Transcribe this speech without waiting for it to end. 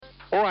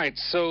All right,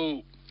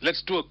 so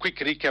let's do a quick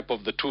recap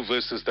of the two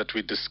verses that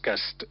we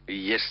discussed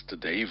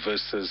yesterday,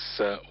 verses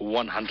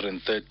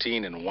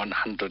 113 and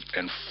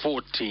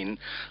 114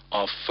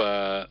 of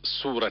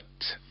Surah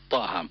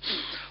Taha.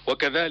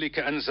 وكذلك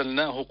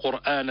أنزلناه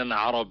قرآنا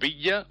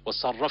عربيا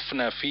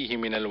وصرفنا فيه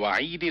من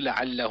الوعيد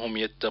لعلهم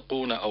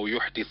يتقون أو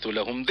يحدث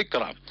لهم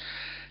ذكرا.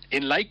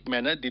 In like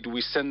manner did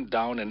we send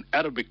down an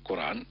Arabic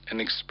Quran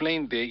and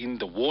explain therein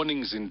the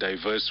warnings in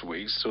diverse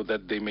ways so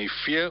that they may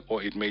fear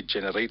or it may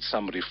generate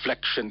some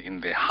reflection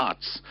in their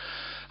hearts.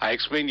 I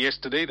explained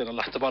yesterday that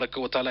Allah Tabaraka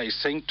wa Ta'ala is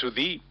saying to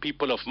the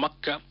people of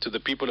Makkah, to the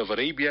people of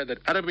Arabia, that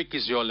Arabic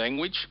is your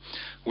language.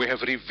 We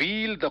have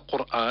revealed the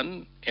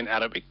Quran in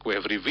Arabic. We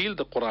have revealed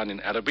the Quran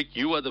in Arabic.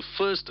 You are the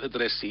first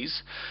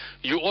addressees.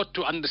 You ought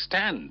to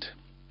understand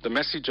the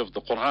message of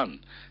the Quran.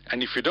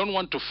 And if you don't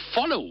want to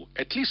follow,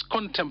 at least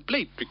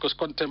contemplate, because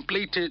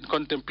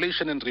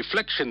contemplation and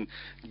reflection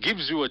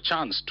gives you a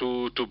chance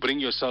to bring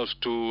yourself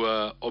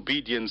to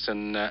obedience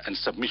and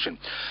submission.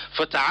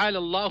 فَتَعَالَ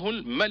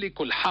اللَّهُ الْمَلِكُ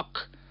الْحَقِّ.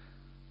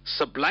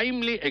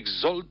 Sublimely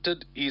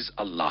exalted is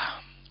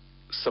Allah.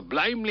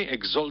 Sublimely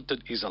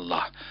exalted is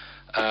Allah.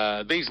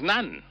 There is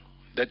none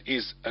that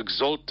is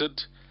exalted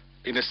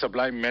in a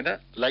sublime manner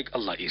like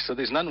Allah is. So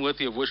there's none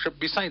worthy of worship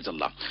besides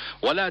Allah.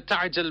 وَلَا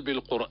تَعْجَلْ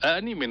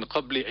بِالْقُرْآنِ مِنْ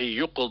قَبْلِ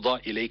أَن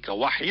يُقْضَى إِلَيْكَ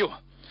وَحْيُهُ.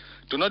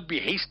 Do not be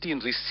hasty in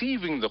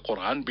receiving the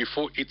Quran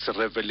before its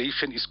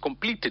revelation is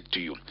completed to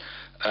you.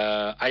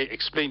 I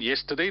explained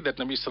yesterday that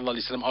Nabi Sallallahu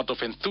Alaihi Wasallam, out of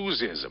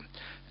enthusiasm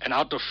and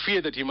out of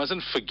fear that he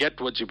mustn't forget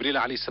what Jibreel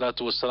Alayhi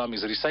Salatu Wasalam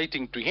is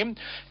reciting to him,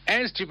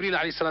 as Jibreel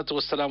Alayhi Salatu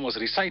Wasalam was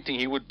reciting,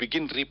 he would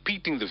begin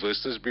repeating the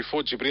verses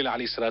before Jibreel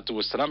Alayhi Salatu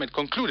Wasalam had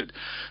concluded.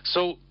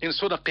 So in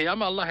Surah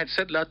Qiyamah, Allah had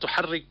said, لا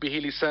تحرك به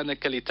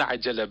لسانك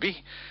لتعجل به,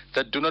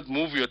 that do not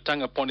move your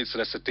tongue upon its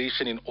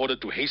recitation in order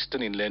to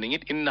hasten in learning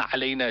it. Inna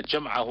alayna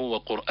jam'ahu wa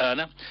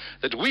qur'ana,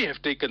 that we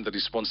have taken the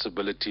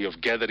responsibility of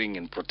gathering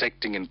and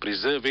protecting and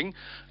preserving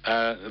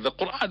the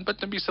Quran. But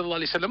Nabi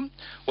Sallallahu Alaihi Wasallam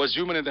was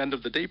human at the end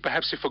of the day.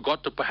 Perhaps he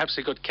forgot, or perhaps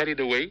he got carried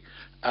away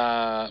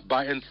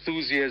by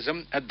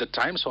enthusiasm at the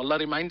time. So Allah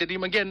reminded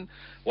him again,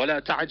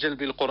 وَلَا تَعْجَلْ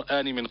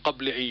بِالْقُرْآنِ مِنْ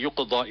قَبْلِ أَن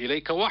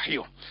يُقْضَى إِلَيْكَ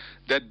وَحْيُهُ,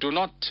 that do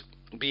not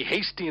be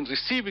hasty in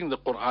receiving the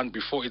Quran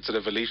before its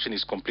revelation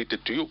is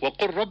completed to you.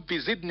 وَقُلْ رَبِّ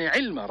زِدْنِي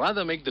عِلْمًا,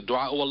 rather make the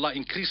dua, oh Allah,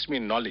 increase me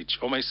in knowledge.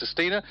 Oh my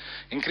sustainer,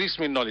 increase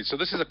me in knowledge. So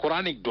this is a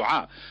Quranic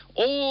dua,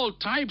 all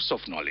types of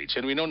knowledge.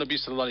 And we know Nabi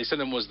Sallallahu Alaihi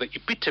Wasallam was the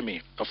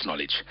epitome of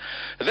knowledge.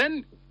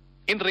 Then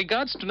in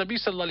regards to Nabi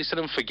Sallallahu Alaihi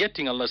Wasallam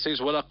forgetting, Allah says,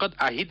 وَلَقَدْ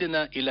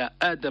عَهِدْنَا إِلَىٰ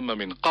آدَمَ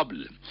مِنْ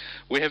قَبْلِ.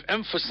 We have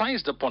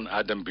emphasized upon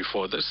Adam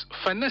before this,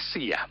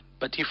 فَنَسِيَ,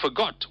 but he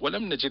forgot.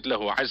 وَلَمْ نَجِدْ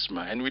لَهُ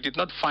عَزْمًا, and we did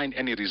not find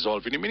any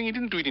resolve in him. Meaning he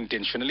didn't do it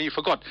intentionally, he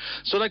forgot.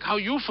 So like how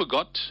you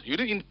forgot, you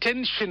didn't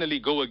intentionally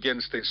go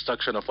against the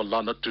instruction of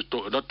Allah not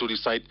to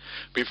recite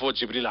before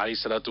Jibreel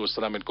alayhi salatu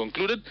wasalam had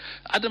concluded.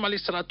 Adam alayhi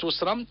salatu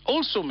wasalam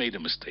also made a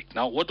mistake.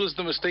 Now what was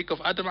the mistake of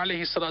Adam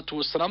alayhi salatu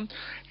wasalam?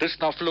 This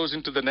now flows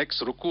into the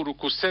next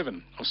ruku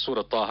 7 of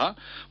Surah Taha.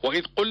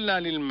 وَإِذْ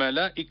قُلْنَا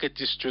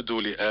لِلْمَلَائِكَةِ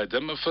اسْجُدُوا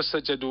لِآدَمَ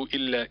فَسَجَدُوا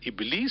إِلَّا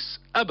إِبْلِيسَ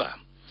أَبَى.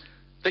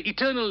 The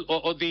eternal,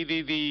 or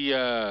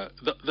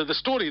the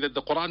story that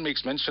the Quran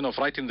makes mention of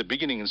right in the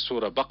beginning in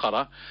Surah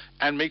Baqarah,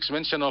 and makes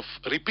mention of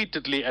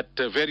repeatedly at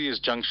various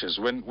junctures,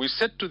 when we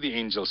said to the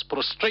angels,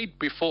 prostrate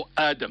before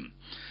Adam,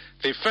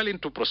 they fell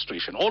into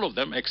prostration, all of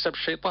them except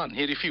Shaitan.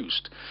 He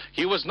refused.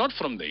 He was not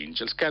from the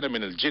angels, kana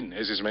min al-jinn,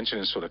 as is mentioned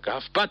in Surah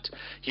Kahf, but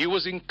he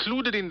was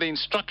included in the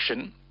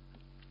instruction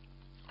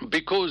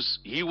because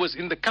he was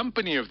in the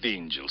company of the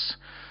angels.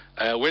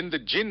 When the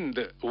jinn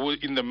who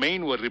in the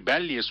main were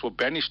rebellious, were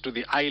banished to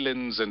the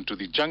islands and to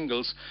the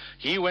jungles,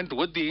 he went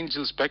with the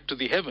angels back to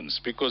the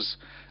heavens, because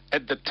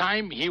at the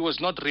time he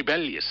was not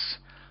rebellious.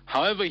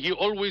 However, he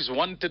always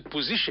wanted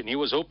position. He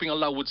was hoping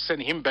Allah would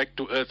send him back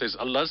to earth as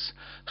Allah's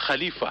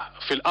Khalifa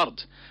fil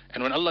ard.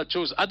 And when Allah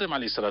chose Adam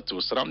alayhi salatu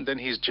wasalam, then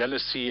his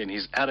jealousy and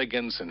his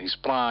arrogance and his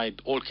pride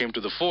all came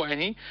to the fore,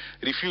 and he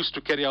refused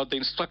to carry out the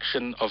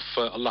instruction of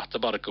Allah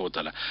tabaraka wa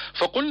ta'ala.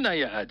 فَقُلْنَا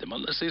يَا Adam,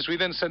 Allah says, we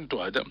then said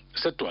to Adam,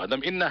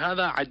 إِنَّ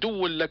هَذَا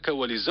عَدُوٌّ لَكَ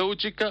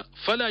وَلِزَوْجِكَ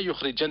فَلَا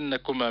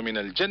يُخْرِجَنَّكُمَا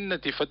مِنَ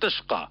الْجَنَّةِ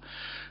فَتَشْقَى.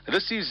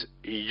 This is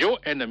your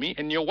enemy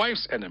and your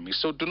wife's enemy,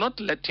 so do not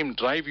let him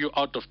drive you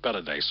out of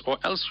paradise, or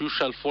else you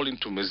shall fall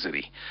into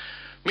misery.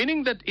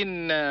 Meaning that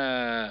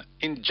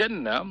in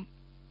Jannah,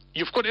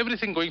 you've got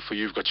everything going for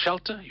you. You've got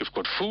shelter, you've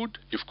got food,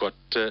 you've got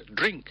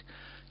drink.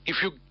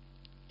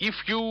 If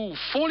you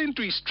fall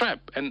into his trap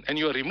and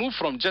you are removed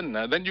from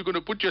Jannah, then you're going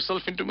to put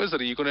yourself into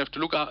misery. You're going to have to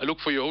look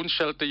for your own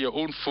shelter, your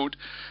own food,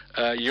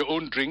 your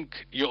own drink,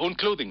 your own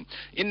clothing.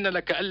 إِنَّ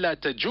لَكَ أَلَّا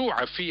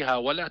تَجُوعَ فِيهَا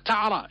وَلَا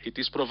تَعْرَى. It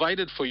is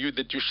provided for you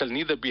that you shall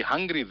neither be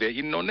hungry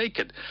therein nor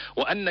naked.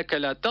 وَأَنَّكَ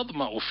لَا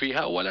تَضْمَعُ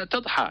فِيهَا وَلَا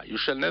تَضْحَى. You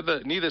shall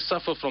neither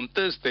suffer from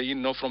thirst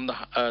therein nor from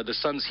the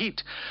sun's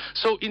heat.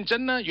 So in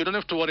Jannah, you don't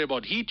have to worry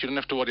about heat, you don't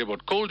have to worry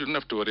about cold, you don't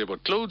have to worry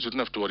about clothes, you don't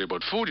have to worry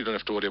about food, you don't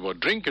have to worry about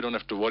drink, you don't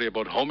have to worry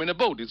about home and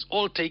abode. It's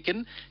all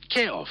taken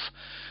care of.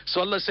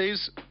 So Allah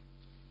says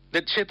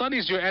that Shaitan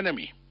is your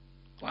enemy,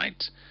 right?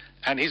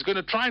 And he's going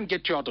to try and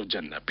get you out of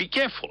Jannah. Be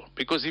careful,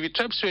 because if he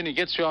traps you and he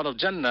gets you out of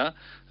Jannah,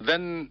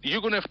 then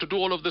you're going to have to do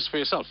all of this for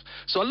yourself.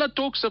 So Allah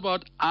talks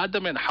about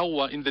Adam and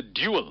Hawa in the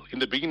duel in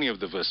the beginning of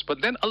the verse.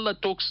 But then Allah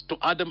talks to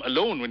Adam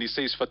alone when he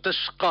says,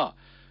 فَتَشْقَى,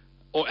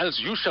 or else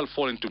you shall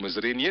fall into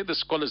misery. And here the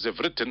scholars have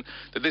written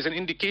that there's an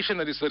indication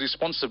that it's the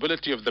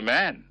responsibility of the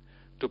man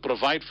to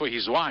provide for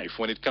his wife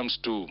when it comes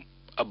to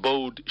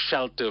abode,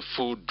 shelter,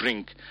 food,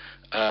 drink,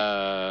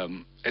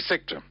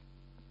 etc.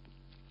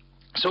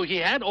 So he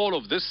had all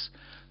of this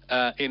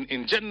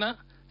in Jannah,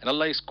 and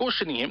Allah is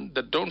cautioning him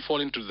that don't fall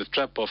into the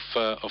trap of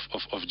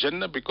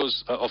Jannah,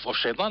 because of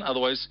Shaitan.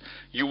 Otherwise,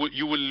 you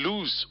will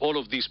lose all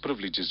of these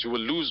privileges. You will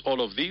lose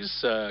all of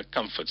these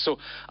comforts. So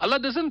Allah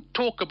doesn't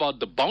talk about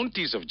the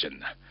bounties of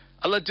Jannah.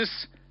 Allah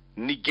just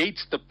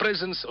negates the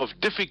presence of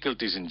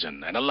difficulties in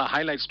Jannah. And Allah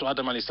highlights to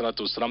Adam alayhi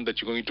salatu wasalam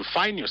that you're going to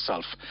find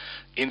yourself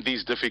in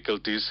these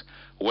difficulties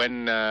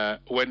when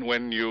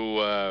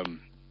you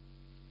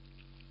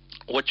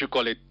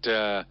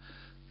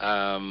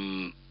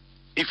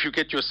if you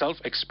get yourself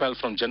expelled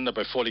from Jannah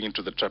by falling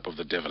into the trap of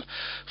the devil.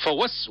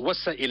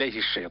 فَوَسْوَسَ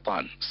إِلَيْهِ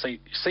الشَّيْطَانِ,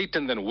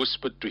 Satan then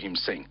whispered to him,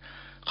 saying,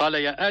 قَالَ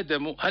يَا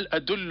آدَمُ هَلْ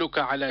أَدُلُّكَ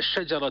عَلَى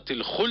شَجَرَةِ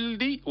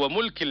الْخُلْدِ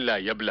وَمُلْكٍ لَا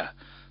يَبْلَى.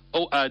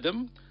 O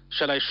Adam,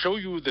 shall I show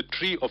you the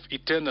tree of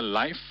eternal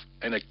life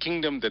and a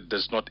kingdom that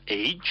does not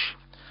age?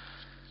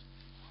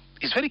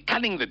 He's very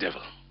cunning, the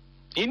devil.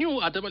 He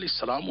knew Adam alayhi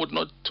salam would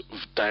not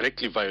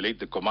directly violate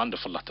the command of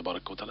Allah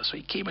tabaraka wa ta'ala, so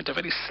he came at a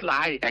very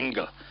sly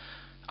angle.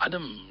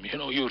 Adam,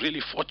 you're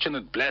really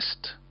fortunate,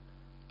 blessed.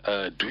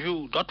 Do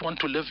you not want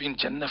to live in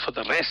Jannah for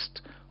the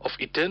rest of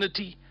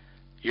eternity?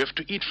 You have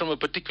to eat from a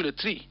particular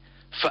tree.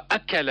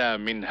 فَأَكَلَا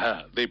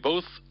مِنْهَا, they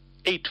both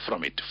ate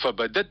from it.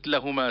 فَبَدَتْ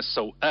لَهُمَا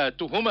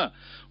سَوْآتُهُمَا,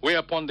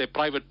 whereupon their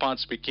private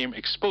parts became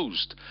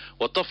exposed.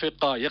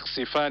 وَطَفِقَا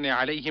يَخْسِفَانِ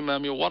عَلَيْهِمَا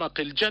مِنْ وَرَقِ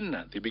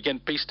الْجَنَّةِ, they began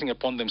pasting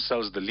upon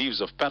themselves the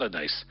leaves of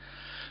paradise.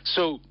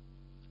 So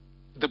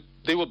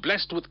they were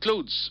blessed with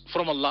clothes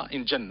from Allah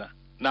in Jannah.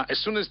 Now, as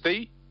soon as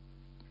they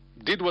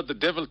did what the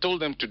devil told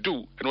them to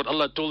do and what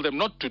Allah told them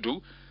not to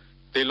do,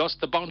 they lost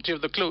the bounty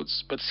of the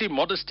clothes. But see,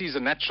 modesty is a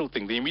natural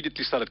thing. They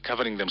immediately started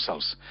covering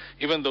themselves,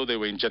 even though they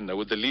were in Jannah,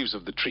 with the leaves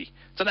of the tree.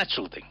 It's a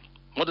natural thing.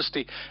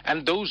 Modesty.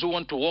 And those who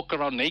want to walk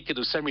around naked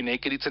or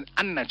semi-naked, it's an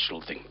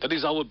unnatural thing. That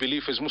is our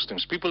belief as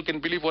Muslims. People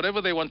can believe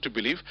whatever they want to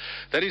believe.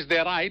 That is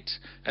their right,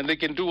 and they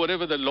can do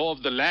whatever the law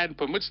of the land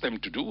permits them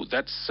to do.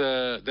 That's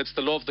the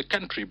law of the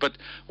country. But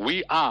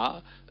we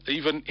are,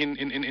 even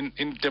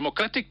in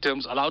democratic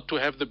terms, allowed to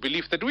have the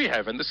belief that we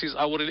have, and this is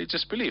our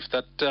religious belief,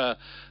 that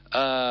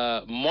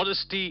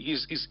modesty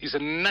is a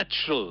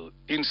natural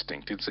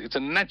instinct. It's a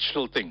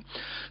natural thing.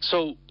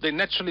 So they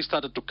naturally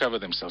started to cover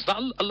themselves. Now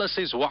Allah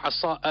says,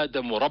 وَعَصَى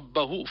آدَمُ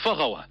رَبَّهُ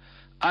فَغَوَى.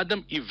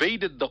 Adam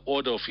evaded the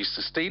order of his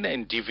sustainer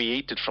and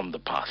deviated from the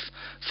path.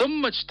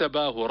 ثُمَّ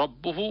اجْتَبَاهُ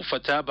رَبُّهُ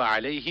فَتَابَ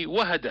عَلَيْهِ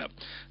وَهَدَى.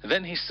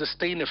 Then his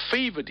sustainer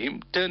favored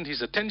him, turned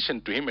his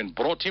attention to him, and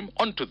brought him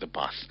onto the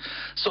path.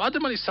 So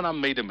Adam alayhi salam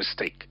made a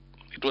mistake.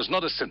 It was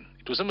not a sin.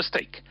 It was a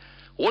mistake.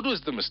 What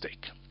was the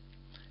mistake?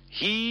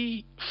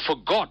 He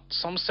forgot.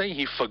 Some say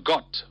he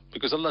forgot,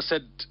 because Allah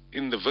said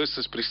in the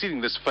verses preceding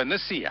this,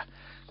 فَنَسِيَ,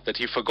 that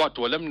he forgot.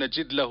 وَلَمْ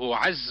نَجِدْ لَهُ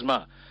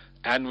عَزْمًا,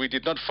 and we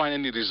did not find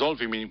any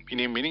resolve in him,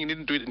 meaning he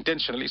didn't do it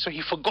intentionally. So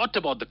he forgot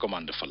about the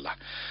command of Allah.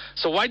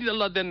 So why did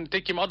Allah then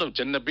take him out of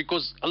Jannah?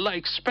 Because Allah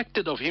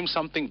expected of him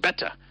something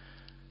better.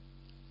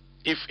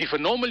 If a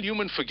normal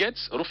human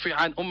forgets, رُفِعَ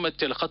عَنْ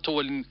أُمَّتِ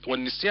الْخَطُوَ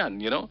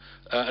وَالنِّسْيَانِ,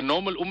 a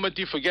normal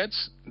ummati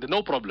forgets,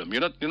 no problem.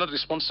 You're not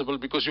responsible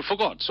because you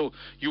forgot. So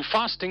you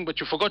fasting, but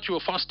you forgot you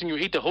were fasting. You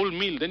ate a whole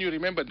meal, then you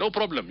remembered, no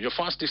problem. Your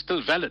fast is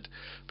still valid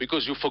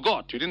because you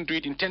forgot. You didn't do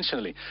it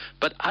intentionally.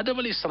 But Adam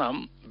alayhi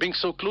salam, being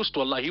so close to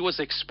Allah, he was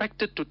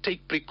expected to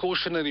take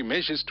precautionary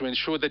measures to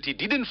ensure that he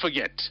didn't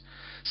forget.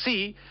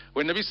 See,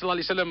 when Nabi sallallahu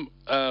alaihi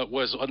wasallam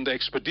was on the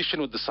expedition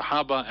with the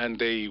Sahaba and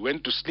they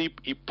went to sleep,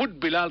 he put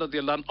Bilal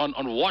radiallahu anhu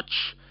on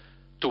watch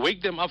to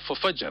wake them up for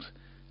Fajr.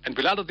 And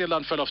Bilal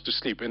radiallahu anhu fell off to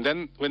sleep. And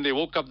then when they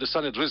woke up, the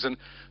sun had risen.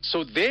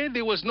 So there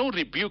was no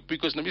rebuke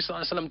because Nabi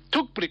sallallahu alaihi wasallam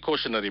took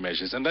precautionary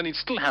measures. And then it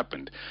still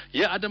happened.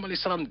 Yeah, Adam alayhi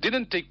salam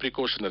didn't take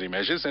precautionary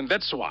measures, and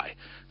that's why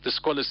the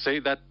scholars say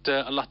that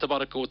Allah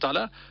tabaraka wa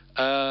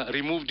ta'ala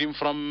removed him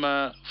from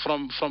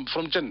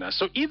Jannah.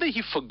 So either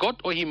he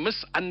forgot or he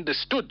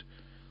misunderstood.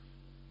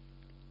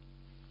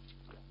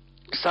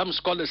 Some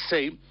scholars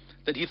say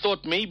that he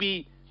thought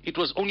maybe it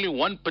was only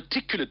one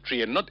particular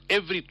tree and not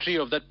every tree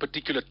of that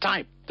particular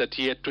type that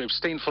he had to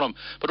abstain from.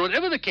 But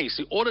whatever the case,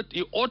 he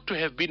ought to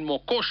have been more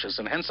cautious,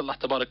 and hence Allah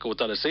tabaraka wa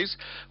ta'ala says,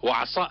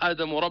 وَعَصَى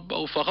آدَمُ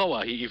رَبَّهُ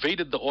فَغَوَى. He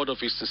evaded the order of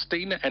his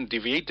sustainer and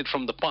deviated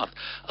from the path.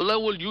 Allah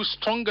will use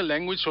stronger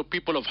language for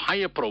people of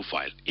higher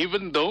profile,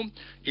 even though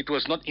it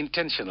was not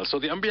intentional. So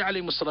the Anbiya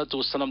alayhi salatu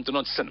wasalam do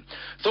not sin.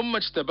 ثُمَّ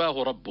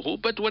اجْتَبَاهُ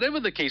رَبُّهُ. But whatever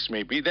the case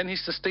may be, then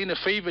his sustainer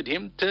favored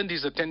him, turned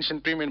his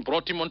attention to him, and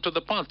brought him onto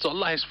the path. So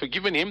Allah has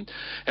forgiven him,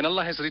 and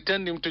Allah has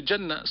returned him to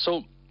Jannah.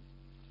 So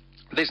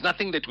there's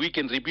nothing that we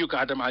can rebuke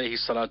Adam alayhi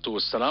salatu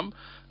wasalam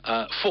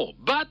for.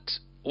 But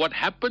what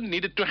happened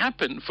needed to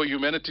happen for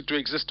humanity to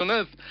exist on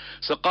earth.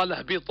 So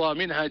قَالَ اهْبِطَا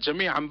مِنْهَا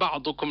جَمِيعًا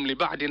بَعْضُكُمْ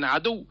لِبَعْدٍ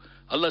عَدُوٌّ.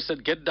 Allah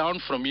said, get down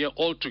from here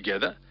all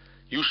together.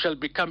 You shall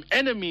become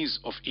enemies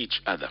of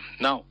each other.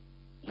 Now,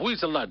 who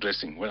is Allah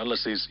addressing when Allah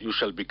says you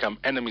shall become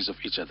enemies of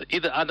each other?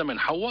 Either Adam and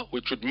Hawa,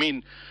 which would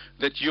mean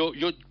that your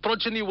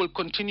progeny will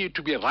continue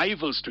to be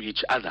rivals to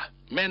each other.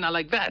 Men are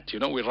like that,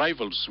 we're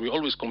rivals, we're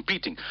always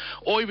competing.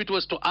 Or if it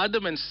was to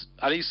Adam and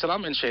alayhi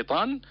salam and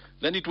Shaitan,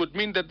 then it would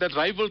mean that that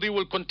rivalry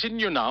will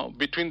continue now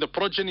between the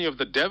progeny of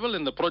the devil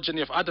and the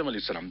progeny of Adam alayhi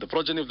salam. The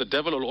progeny of the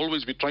devil will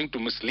always be trying to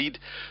mislead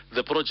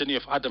the progeny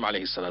of Adam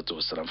alayhi salatu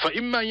wasalam.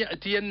 فَإِمَّا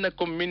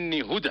يَأْتِيَنَّكُم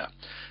مِّنِّي هُدًى.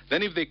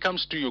 Then if there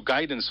comes to you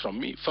guidance from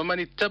me,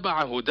 فَمَنِ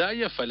اتَّبَعَ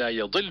هُدَايَ فَلَا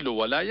يَضِلُّ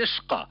وَلَا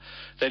يَشْقَى.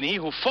 Then he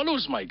who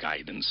follows my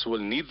guidance will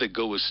neither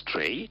go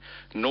astray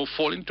nor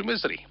fall into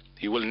misery.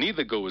 He will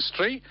neither go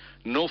astray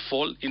nor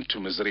fall into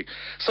misery.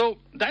 So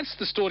that's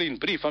the story in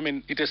brief. I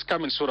mean, it has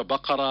come in Surah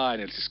Baqarah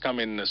and it has come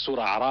in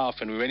Surah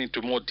Araf, and we went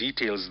into more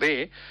details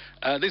there.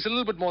 There's a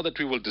little bit more that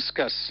we will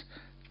discuss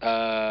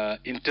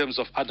in terms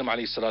of Adam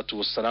alayhi salatu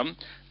wassalam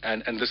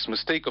and this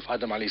mistake of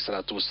Adam alayhi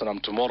salatu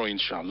wassalam tomorrow,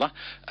 inshallah.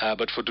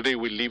 But for today,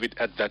 we'll leave it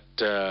at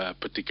that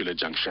particular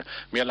juncture.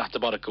 May Allah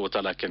tabaraka wa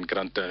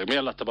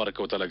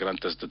ta'ala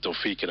grant us the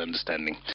tawfiq and understanding.